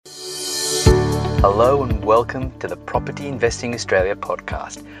Hello and welcome to the Property Investing Australia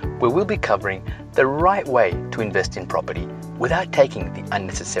podcast, where we'll be covering the right way to invest in property without taking the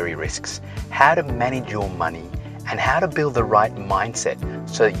unnecessary risks, how to manage your money, and how to build the right mindset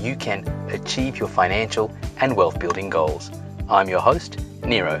so that you can achieve your financial and wealth building goals. I'm your host,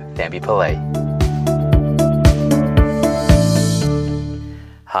 Niro Thambi-Pillay.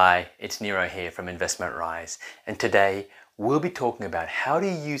 Hi, it's Niro here from Investment Rise, and today we'll be talking about how to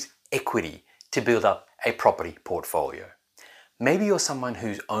use equity to build up a property portfolio. Maybe you're someone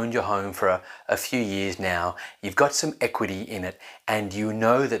who's owned your home for a few years now, you've got some equity in it, and you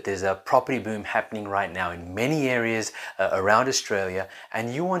know that there's a property boom happening right now in many areas around Australia,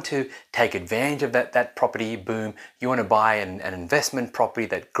 and you want to take advantage of that property boom. You want to buy an investment property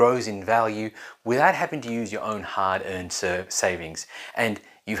that grows in value without having to use your own hard-earned savings. And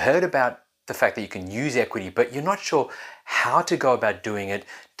you've heard about the fact that you can use equity, but you're not sure how to go about doing it.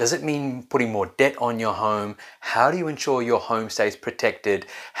 Does it mean putting more debt on your home? How do you ensure your home stays protected?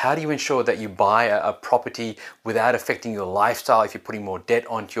 How do you ensure that you buy a property without affecting your lifestyle if you're putting more debt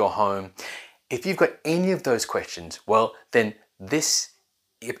onto your home? If you've got any of those questions, well, then this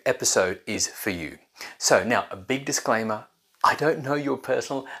episode is for you. So now, a big disclaimer. I don't know your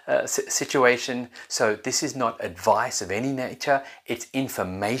personal situation, so this is not advice of any nature, it's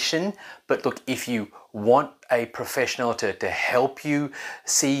information. But look, if you want a professional to help you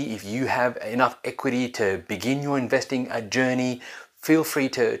see if you have enough equity to begin your investing journey, feel free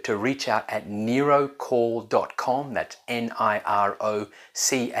to reach out at nirocall.com, that's NIROCALL.com,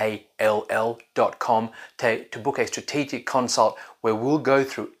 to book a strategic consult where we'll go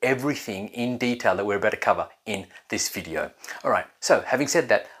through everything in detail that we're about to cover in this video. All right, so having said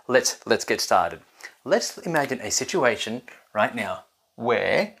that, let's get started. Let's imagine a situation right now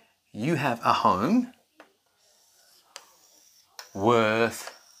where you have a home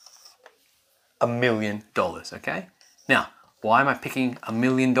worth $1 million, okay? Now, why am I picking $1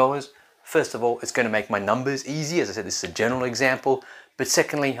 million? First of all, it's going to make my numbers easy. As I said, this is a general example. But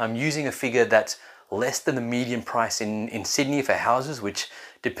secondly, I'm using a figure that's less than the median price in Sydney for houses, which,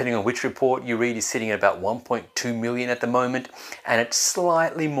 depending on which report you read, is sitting at about 1.2 million at the moment. And it's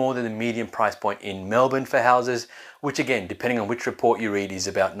slightly more than the median price point in Melbourne for houses, which again, depending on which report you read, is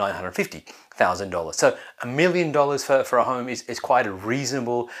about $950,000. So $1 million for a home is quite a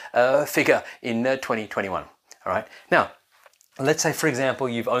reasonable figure in 2021. All right. Now, let's say, for example,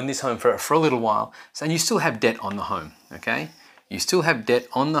 you've owned this home for a little while, and you still have debt on the home, okay? You still have debt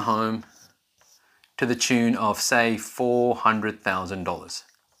on the home to the tune of, say, $400,000,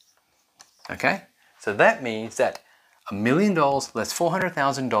 okay? So that means that $1 million less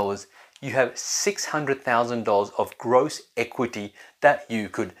 $400,000, you have $600,000 of gross equity that you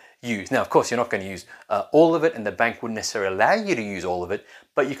could use. Now, of course, you're not going to use all of it, and the bank wouldn't necessarily allow you to use all of it,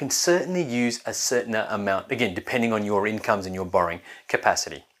 but you can certainly use a certain amount, again, depending on your incomes and your borrowing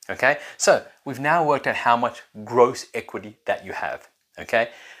capacity, okay? So we've now worked out how much gross equity that you have, okay?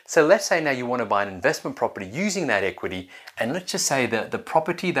 So let's say now you want to buy an investment property using that equity, and let's just say that the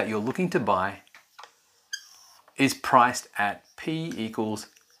property that you're looking to buy is priced at P equals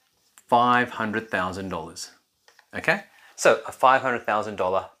 $500,000, okay? So a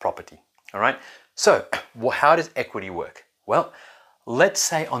 $500,000 property, all right? So how does equity work? Well, let's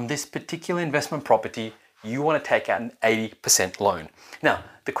say on this particular investment property, you want to take out an 80% loan. Now,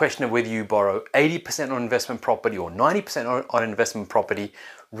 the question of whether you borrow 80% on investment property or 90% on investment property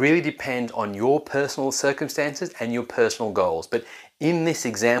really depends on your personal circumstances and your personal goals. But in this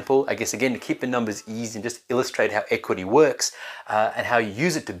example, I guess again, to keep the numbers easy and just illustrate how equity works and how you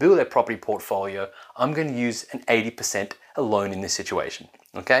use it to build a property portfolio, I'm going to use an 80% loan in this situation,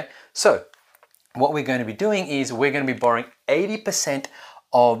 okay? So what we're going to be doing is we're going to be borrowing 80%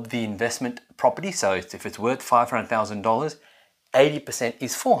 of the investment property. So if it's worth $500,000, 80%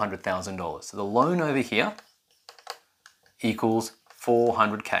 is $400,000. So the loan over here equals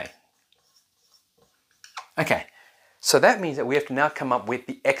 400K. Okay, so that means that we have to now come up with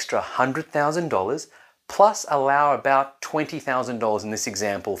the extra $100,000 plus allow about $20,000 in this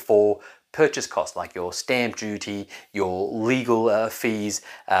example for purchase costs like your stamp duty, your legal fees,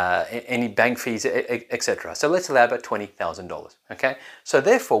 any bank fees, etc. So let's allow about $20,000, okay? So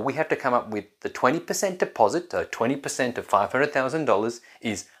therefore, we have to come up with the 20% deposit, so 20% of $500,000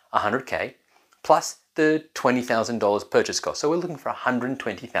 is 100K, plus the $20,000 purchase cost. So we're looking for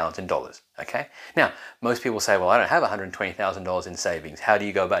 $120,000, okay? Now, most people say, well, I don't have $120,000 in savings. How do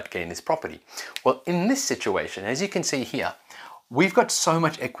you go about getting this property? Well, in this situation, as you can see here, we've got so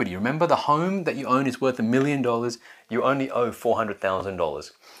much equity. Remember, the home that you own is worth $1 million. You only owe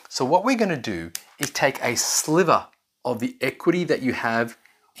 $400,000. So what we're going to do is take a sliver of the equity that you have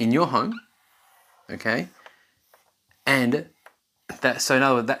in your home, okay? And so in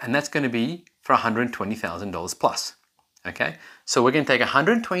other words, and that's going to be for $120,000 plus, okay? So we're going to take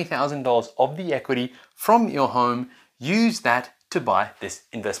 $120,000 of the equity from your home, use that to buy this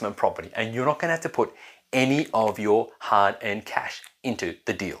investment property, and you're not going to have to put any of your hard-earned cash into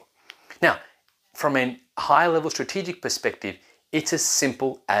the deal. Now, from a high-level strategic perspective, it's as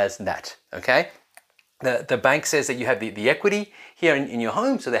simple as that, okay? The bank says that you have the equity here in your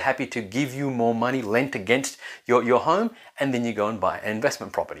home, so they're happy to give you more money lent against your home, and then you go and buy an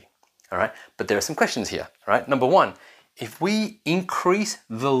investment property, all right? But there are some questions here, all right? Number one, if we increase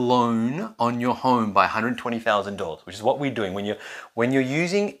the loan on your home by $120,000, which is what we're doing, when you're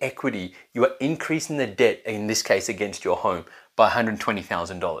using equity, you are increasing the debt, in this case against your home, by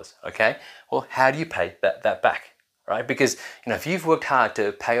 $120,000, okay? Well, how do you pay that back? Right? Because if you've worked hard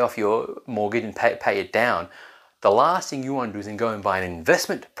to pay off your mortgage and pay it down, the last thing you want to do is then go and buy an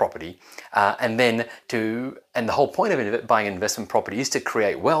investment property, and the whole point of buying an investment property is to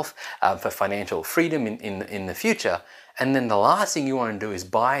create wealth for financial freedom in the future. And then the last thing you want to do is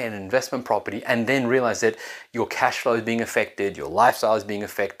buy an investment property and then realize that your cash flow is being affected, your lifestyle is being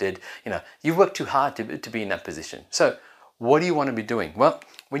affected. You've worked too hard to be in that position. So what do you want to be doing? Well,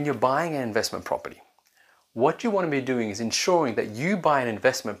 when you're buying an investment property, what you want to be doing is ensuring that you buy an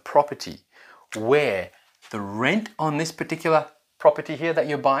investment property where the rent on this particular property here that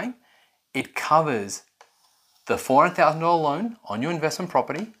you're buying, it covers the $400,000 loan on your investment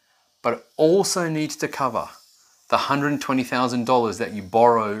property, but it also needs to cover the $120,000 that you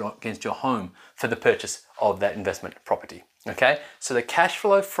borrowed against your home for the purchase of that investment property, okay? So the cash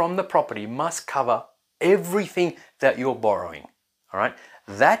flow from the property must cover everything that you're borrowing, all right?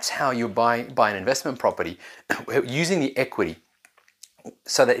 That's how you buy an investment property using the equity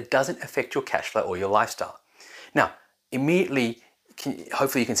so that it doesn't affect your cash flow or your lifestyle. Now, immediately,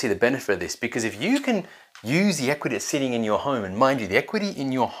 hopefully you can see the benefit of this, because if you can use the equity that's sitting in your home, and mind you, the equity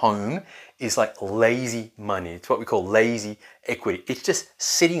in your home is like lazy money. It's what we call lazy equity. It's just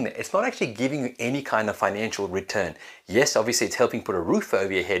sitting there. It's not actually giving you any kind of financial return. Yes, obviously it's helping put a roof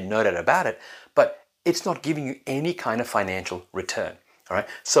over your head, no doubt about it, but it's not giving you any kind of financial return. All right,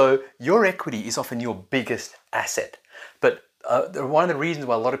 so your equity is often your biggest asset. But one of the reasons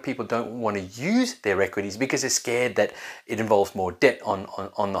why a lot of people don't want to use their equity is because they're scared that it involves more debt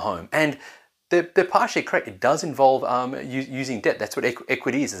on the home. And they're partially correct. It does involve using debt. That's what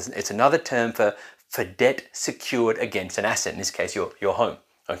equity is. It's another term for debt secured against an asset, in this case, your home.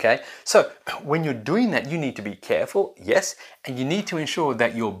 Okay, so when you're doing that, you need to be careful, yes, and you need to ensure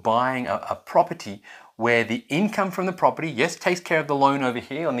that you're buying a property where the income from the property, yes, takes care of the loan over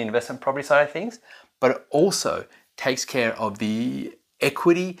here on the investment property side of things, but it also takes care of the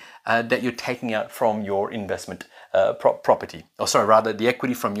equity that you're taking out from your investment property, or sorry, rather the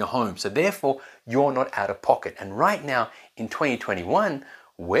equity from your home. So therefore, you're not out of pocket. And right now in 2021,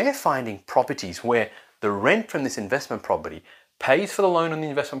 we're finding properties where the rent from this investment property pays for the loan on the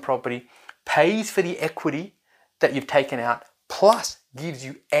investment property, pays for the equity that you've taken out, plus gives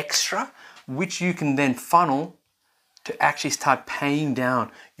you extra, which you can then funnel to actually start paying down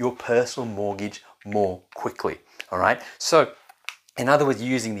your personal mortgage more quickly, all right? So in other words,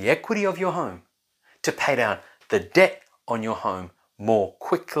 using the equity of your home to pay down the debt on your home more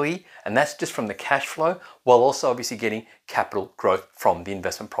quickly, and that's just from the cash flow, while also obviously getting capital growth from the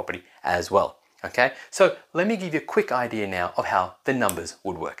investment property as well, okay? So let me give you a quick idea now of how the numbers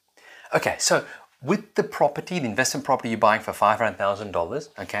would work. Okay, so with the property, the investment property you're buying for $500,000,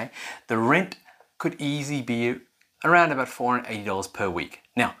 okay, the rent could easily be around about $480 per week.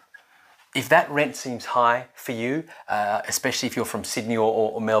 Now, if that rent seems high for you, especially if you're from Sydney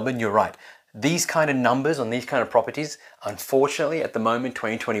or Melbourne, you're right. These kind of numbers on these kind of properties, unfortunately, at the moment,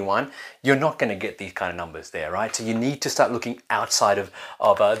 2021, you're not going to get these kind of numbers there, right? So you need to start looking outside of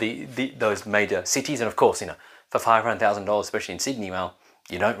those major cities. And of course, for $500,000, especially in Sydney, well,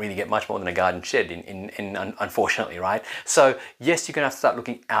 you don't really get much more than a garden shed, unfortunately, right? So yes, you're going to have to start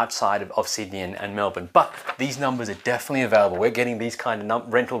looking outside of Sydney and Melbourne, but these numbers are definitely available. We're getting these kind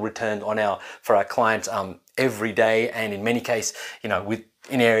of rental returns for our clients every day, and in many cases,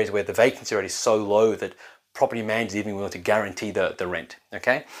 in areas where the vacancy rate is so low that property managers even willing to guarantee the rent,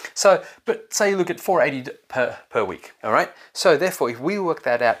 okay? So, but say you look at $480 per week, all right? So therefore, if we work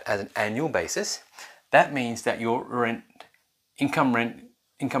that out as an annual basis, that means that your income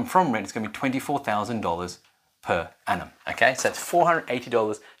from rent is going to be $24,000 per annum, okay? So that's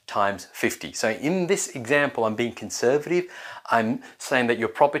 $480 times 50. So in this example, I'm being conservative. I'm saying that your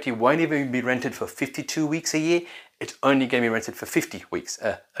property won't even be rented for 52 weeks a year. it's only going to be rented for 50 weeks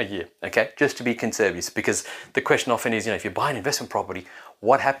a year, okay? Just to be conservative, because the question often is, if you buy an investment property,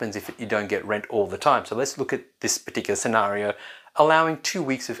 what happens if you don't get rent all the time? So let's look at this particular scenario, allowing 2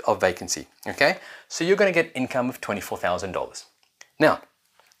 weeks of vacancy, okay? So you're going to get income of $24,000. Now,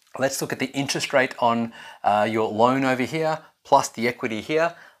 let's look at the interest rate on your loan over here, plus the equity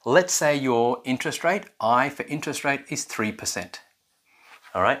here. Let's say your interest rate, I for interest rate, is 3%.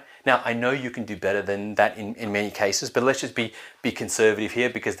 All right. Now, I know you can do better than that in many cases, but let's just be conservative here,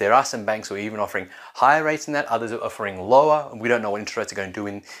 because there are some banks who are even offering higher rates than that. Others are offering lower, and we don't know what interest rates are going to do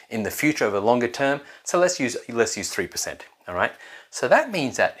in the future over longer term. So let's use 3%. All right. So that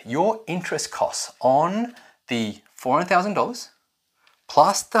means that your interest costs on the $400,000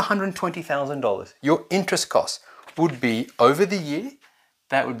 plus the $120,000, your interest costs would be over the year,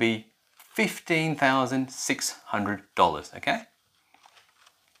 that would be $15,600. Okay.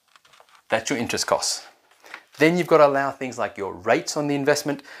 That's your interest costs. Then you've got to allow things like your rates on the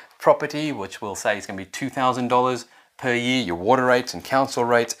investment property, which we'll say is going to be $2,000 per year, your water rates and council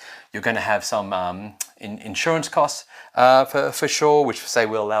rates. You're going to have some insurance costs for sure, which say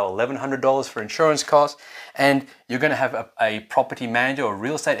we'll allow $1,100 for insurance costs. And you're going to have a property manager or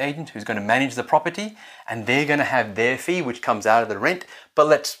real estate agent who's going to manage the property, and they're going to have their fee, which comes out of the rent. But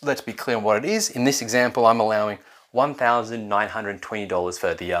let's be clear on what it is. In this example, I'm allowing $1,920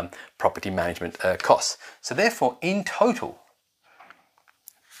 for the property management costs. So therefore, in total,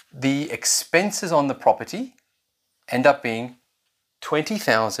 the expenses on the property end up being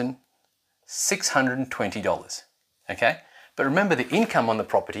 $20,620. Okay? But remember, the income on the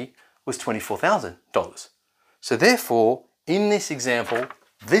property was $24,000. So therefore, in this example,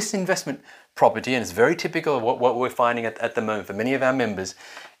 this investment property, and it's very typical of what we're finding at the moment for many of our members,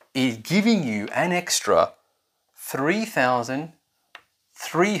 is giving you an extra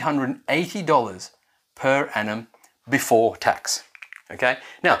 $3,380 per annum before tax. Okay?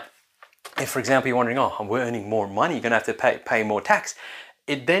 Now, if, for example, you're wondering, oh, we're earning more money, you're going to have to pay more tax.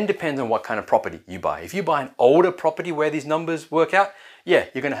 It then depends on what kind of property you buy. If you buy an older property where these numbers work out, yeah,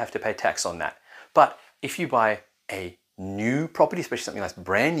 you're going to have to pay tax on that. But if you buy a new property, especially something that's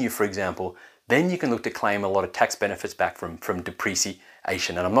brand new, for example, then you can look to claim a lot of tax benefits back from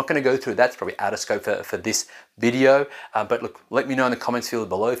depreciation. And I'm not going to go through that. It's probably out of scope for this video. But look, let me know in the comments field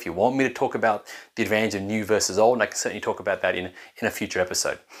below if you want me to talk about the advantage of new versus old, and I can certainly talk about that in a future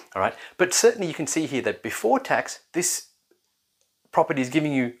episode. All right. But certainly you can see here that before tax, this property is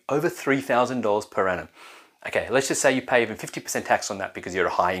giving you over $3,000 per annum. Okay, let's just say you pay even 50% tax on that because you're a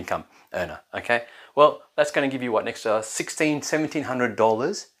high income earner. Okay, well, that's going to give you what, next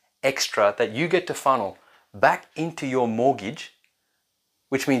 $1,700 extra that you get to funnel back into your mortgage,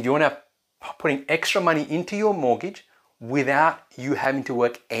 which means you're now putting extra money into your mortgage without you having to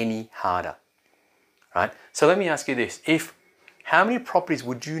work any harder, right? So let me ask you this. How many properties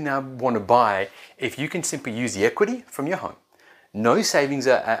would you now want to buy if you can simply use the equity from your home, no savings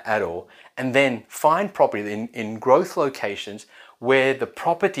at all, and then find property in growth locations where the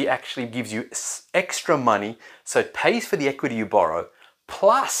property actually gives you extra money, so it pays for the equity you borrow,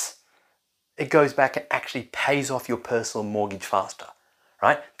 plus it goes back and actually pays off your personal mortgage faster,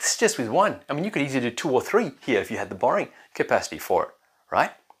 right? This is just with one. I mean, you could easily do 2 or 3 here if you had the borrowing capacity for it,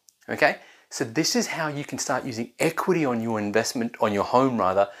 right? Okay, so this is how you can start using equity on your investment, on your home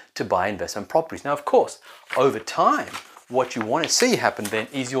rather, to buy investment properties. Now, of course, over time, what you want to see happen then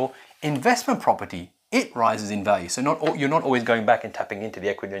is your investment property, it rises in value. So you're not always going back and tapping into the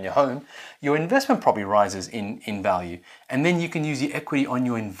equity on your home. Your investment property rises in value. And then you can use the equity on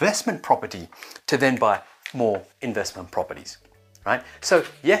your investment property to then buy more investment properties, right? So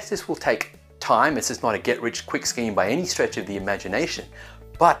yes, this will take time. This is not a get-rich-quick scheme by any stretch of the imagination.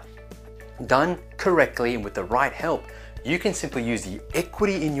 But done correctly and with the right help, you can simply use the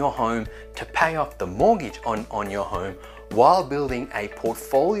equity in your home to pay off the mortgage on your home while building a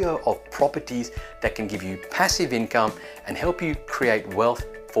portfolio of properties that can give you passive income and help you create wealth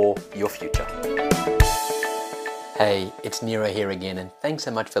for your future. Hey, it's Nero here again, and thanks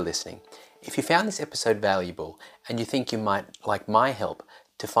so much for listening. If you found this episode valuable and you think you might like my help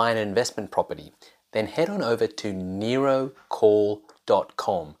to find an investment property, then head on over to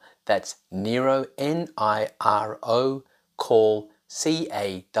nerocall.com. That's Nero, N-I-R-O, call,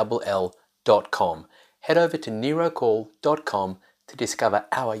 C-A-L-L.com. Head over to nerocall.com to discover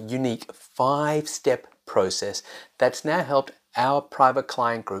our unique 5-step process that's now helped our private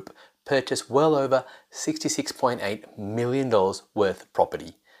client group purchase well over $66.8 million worth of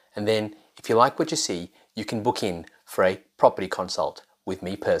property. And then, if you like what you see, you can book in for a property consult with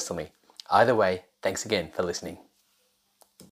me personally. Either way, thanks again for listening.